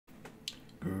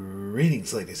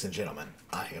Greetings, ladies and gentlemen.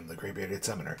 I am the Grey-Bearded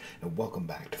Summoner, and welcome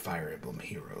back to Fire Emblem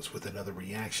Heroes with another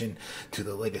reaction to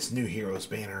the latest New Heroes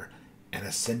banner, an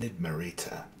Ascended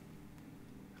Mareeta.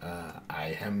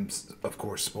 I am, of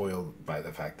course, spoiled by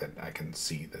the fact that I can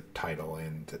see the title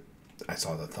and I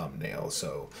saw the thumbnail,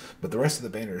 but the rest of the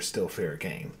banner is still fair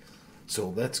game. So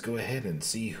let's go ahead and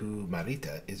see who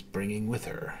Mareeta is bringing with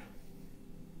her.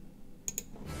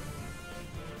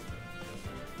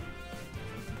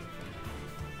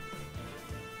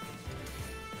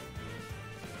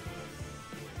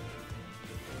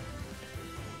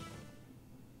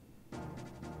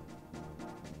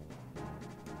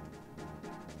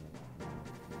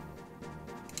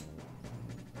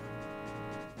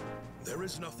 There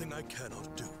is nothing I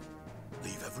cannot do.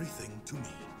 Leave everything to me.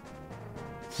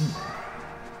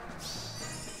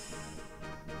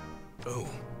 Oh,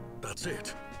 that's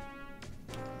it.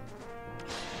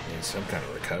 Need some kind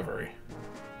of recovery.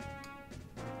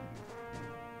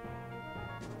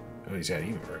 Oh, he's got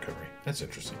even recovery. That's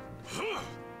interesting.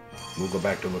 We'll go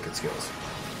back to look at skills.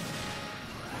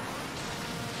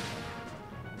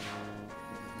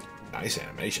 Nice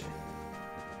animation.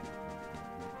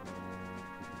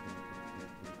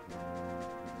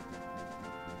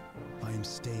 I am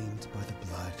stained by the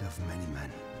blood of many men.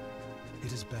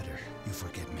 It is better you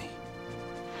forget me.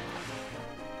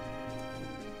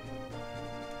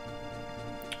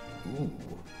 Ooh.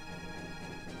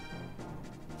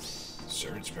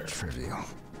 Sword Spirit. Trivial.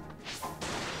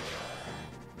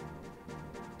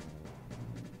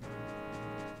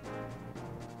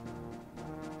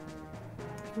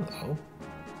 Hello.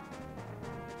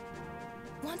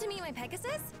 Want to meet my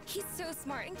Pegasus? He's so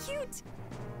smart and cute.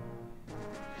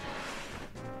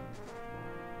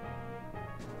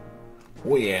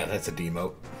 Oh yeah, that's a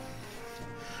demote.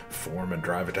 Form and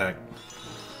drive attack.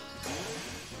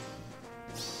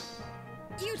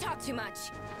 You talk too much.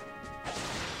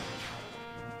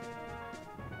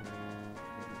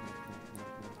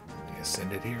 The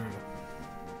Ascended Hero.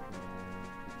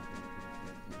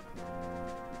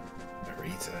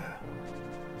 Mareeta.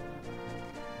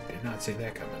 Did not see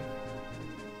that coming.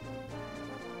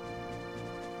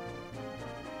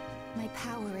 My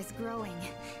power is growing.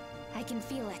 I can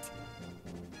feel it.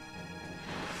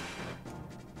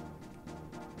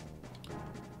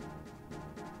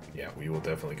 Yeah, we will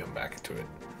definitely come back to it.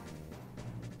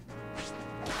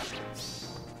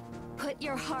 Put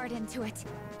your heart into it.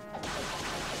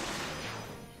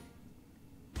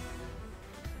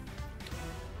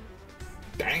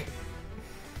 Dang.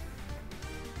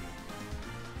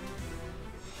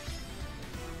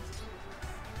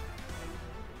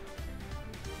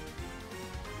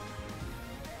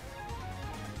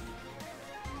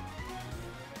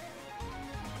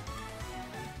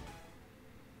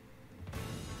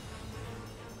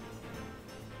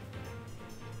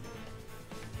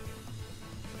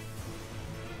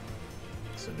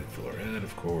 Ascended Floret,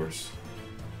 of course.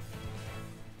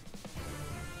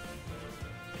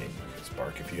 And you can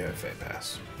spark if you have Fat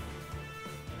Pass.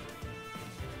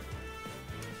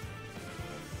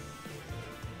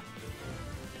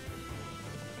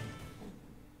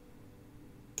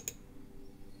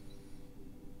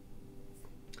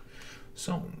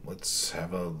 So, let's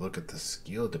have a look at the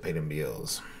skill dependent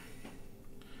bills.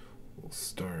 We'll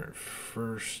start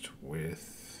first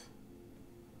with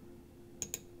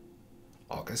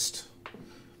August.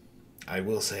 I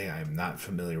will say I'm not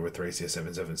familiar with Thracia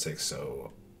 776,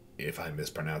 so if I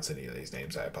mispronounce any of these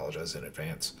names, I apologize in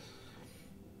advance.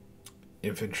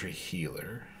 Infantry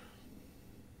Healer.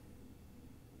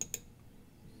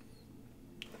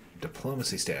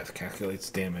 Diplomacy Staff calculates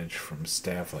damage from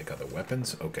staff like other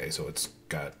weapons. Okay, so it's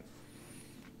got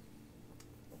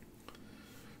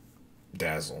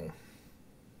Dazzle.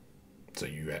 So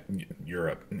you're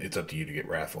up. It's up to you to get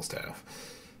Wrathful Staff.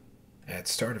 At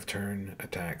start of turn,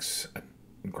 attacks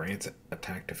grants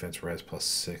attack defense res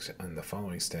 +6 on the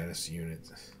following status to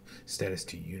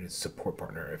unit's support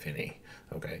partner, if any.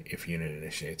 Okay, if unit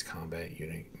initiates combat,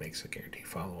 unit makes a guaranteed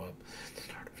follow-up.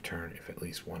 Start of turn, if at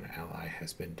least one ally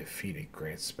has been defeated,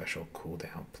 grants special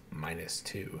cooldown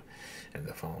 -2, and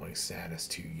the following status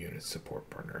to unit's support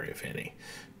partner, if any.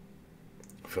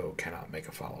 Foe cannot make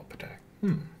a follow-up attack.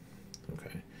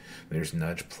 Okay. There's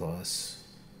Nudge Plus.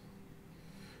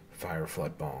 Fire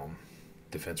Flood Bomb,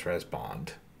 Defense Res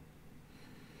Bond.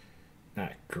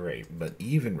 Not great, but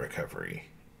even recovery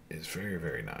is very,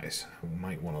 very nice. We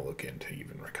might want to look into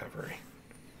even recovery.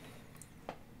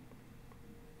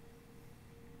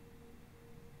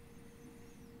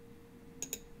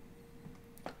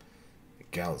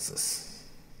 Galzus.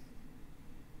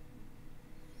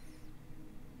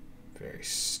 Very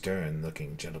stern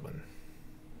looking gentleman.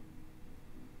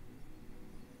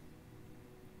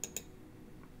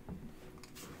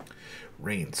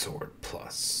 Rain Sword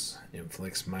Plus.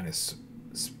 Inflicts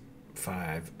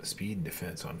 -5 speed and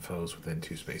defense on foes within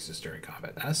 2 spaces during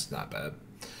combat. That's not bad.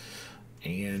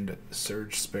 And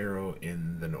Surge Sparrow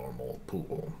in the normal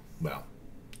pool. Well,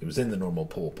 it was in the normal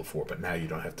pool before, but now you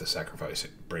don't have to sacrifice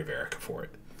Brave Erica for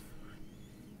it.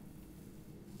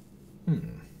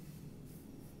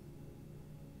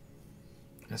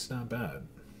 That's not bad.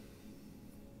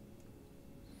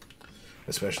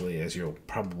 Especially as you'll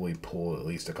probably pull at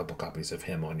least a couple copies of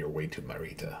him on your way to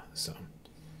Mareeta. So.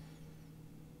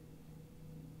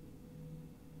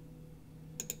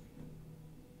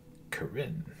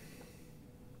 Corinne.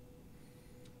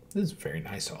 This is very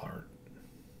nice art.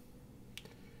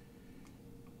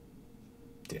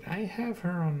 Did I have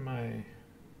her on my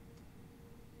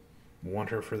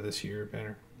want her for this year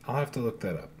banner? I'll have to look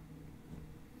that up.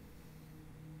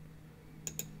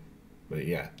 But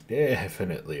yeah,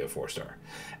 definitely a 4-star.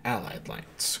 Allied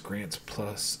Lance grants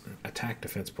plus attack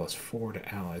defense +4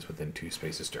 to allies within 2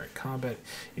 spaces during combat.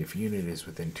 If unit is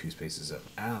within 2 spaces of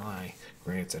ally,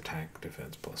 grants attack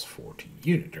defense +4 to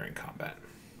unit during combat.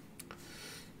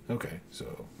 Okay,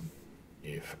 so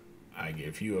if I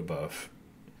give you a buff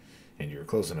and you're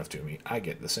close enough to me, I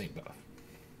get the same buff.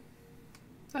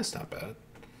 That's not bad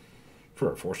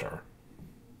for a 4-star.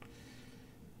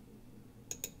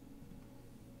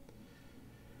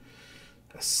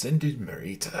 Ascended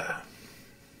Mareeta.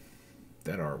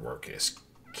 That artwork is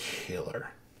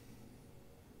killer.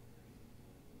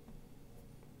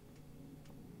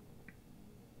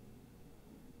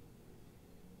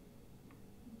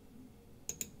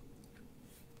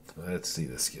 Let's see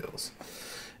the skills.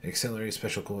 Accelerate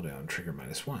special cooldown, trigger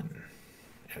 -1.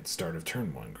 At start of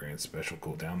turn 1, grants special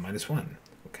cooldown -1.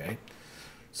 Okay.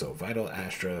 So Vital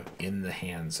Astra in the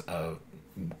hands of,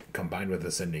 combined with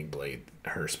Ascending Blade,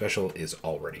 her special is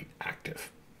already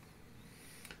active.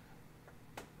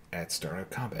 At start of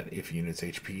combat, if unit's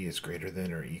HP is greater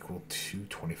than or equal to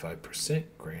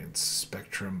 25%, grants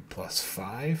Spectrum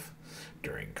 +5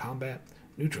 during combat.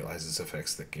 Neutralizes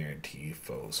effects that guarantee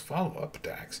foes follow-up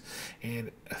attacks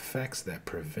and effects that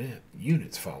prevent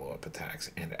units follow-up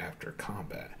attacks and after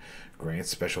combat. Grants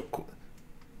special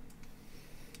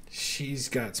she's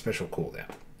got special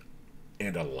cooldown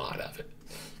and a lot of it.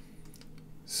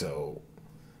 So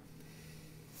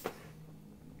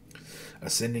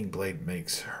Ascending Blade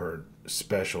makes her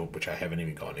special, which I haven't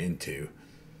even gone into,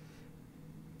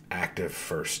 active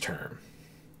first turn.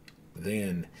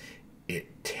 Then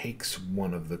it takes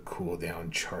one of the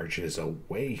cooldown charges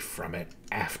away from it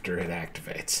after it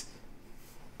activates.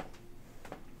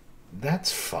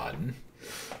 That's fun.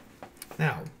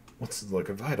 Now, let's look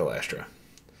at Vital Astra.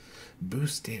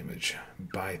 Boost damage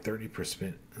by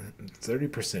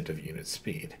 30% of unit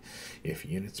speed. If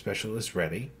unit special is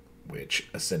ready, which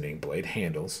Ascending Blade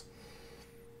handles,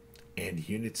 and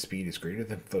unit speed is greater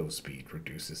than foe speed,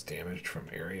 reduces damage from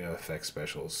area effect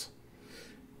specials,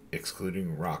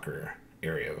 excluding rocker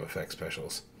area of effect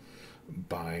specials,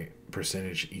 by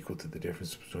percentage equal to the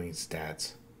difference between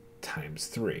stats times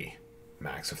 3,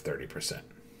 max of 30%.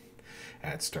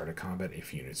 At start of combat,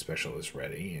 if unit special is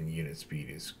ready and unit speed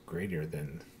is greater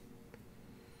than...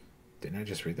 Didn't I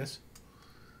just read this?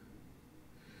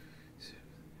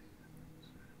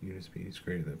 Unit speed is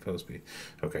greater than foe speed.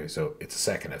 Okay, so it's a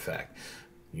second effect.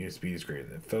 Unit speed is greater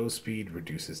than foe speed,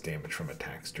 reduces damage from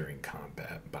attacks during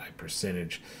combat by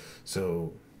percentage.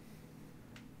 So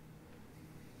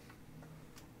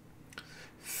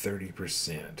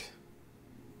 30%.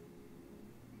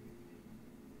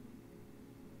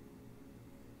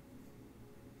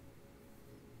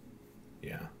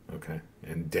 Yeah, okay.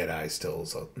 And Deadeye still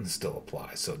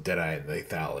applies. So Deadeye and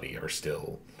Lethality are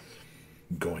still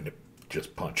going to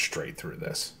just punch straight through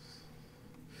this.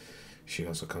 She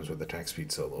also comes with attack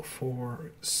speed solo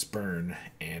 4, Spurn,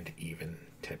 and even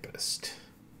Tempest.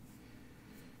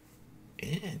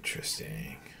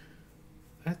 Interesting.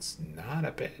 That's not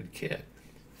a bad kit.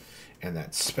 And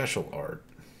that special art.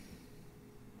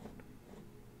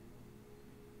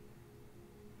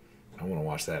 I want to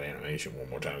watch that animation one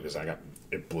more time because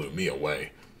it blew me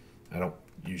away. I don't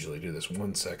usually do this.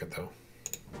 1 second though.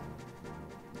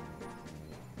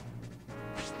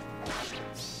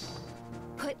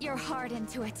 Put your heart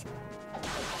into it.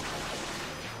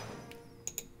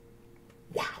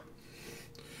 Wow.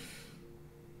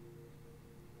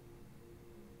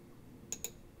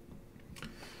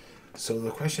 So the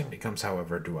question becomes,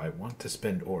 however, do I want to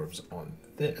spend orbs on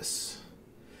this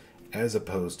as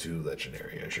opposed to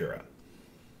Legendary Ashura?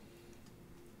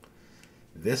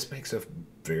 This makes a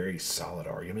very solid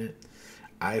argument.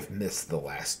 I've missed the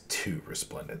last 2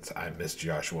 Resplendents. I missed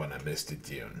Joshua and I missed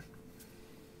Dune.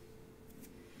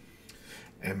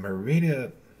 And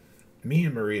Mareeta, me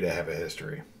and Mareeta have a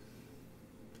history.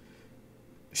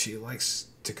 She likes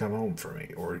to come home for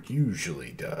me, or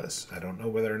usually does. I don't know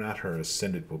whether or not her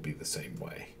Ascended will be the same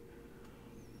way.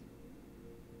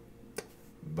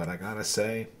 But I gotta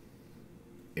say,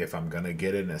 if I'm gonna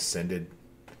get an Ascended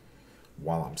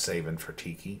while I'm saving for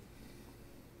Tiki,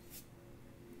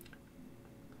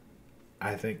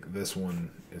 I think this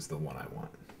one is the one I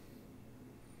want.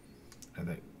 I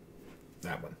think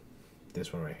that one.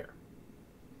 This one right here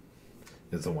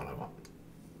is the one I want.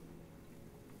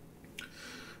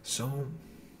 So,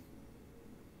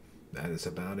 that is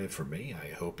about it for me.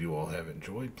 I hope you all have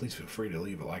enjoyed. Please feel free to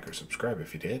leave a like or subscribe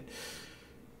if you did.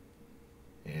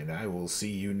 And I will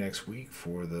see you next week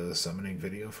for the summoning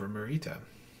video for Mareeta.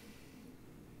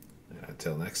 And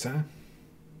until next time,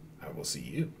 I will see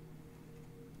you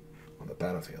on the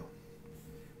battlefield.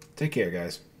 Take care,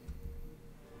 guys.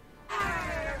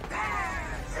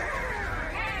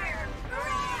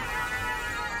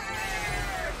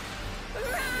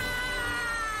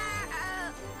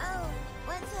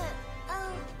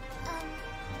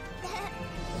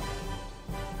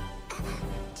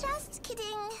 Just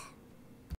kidding.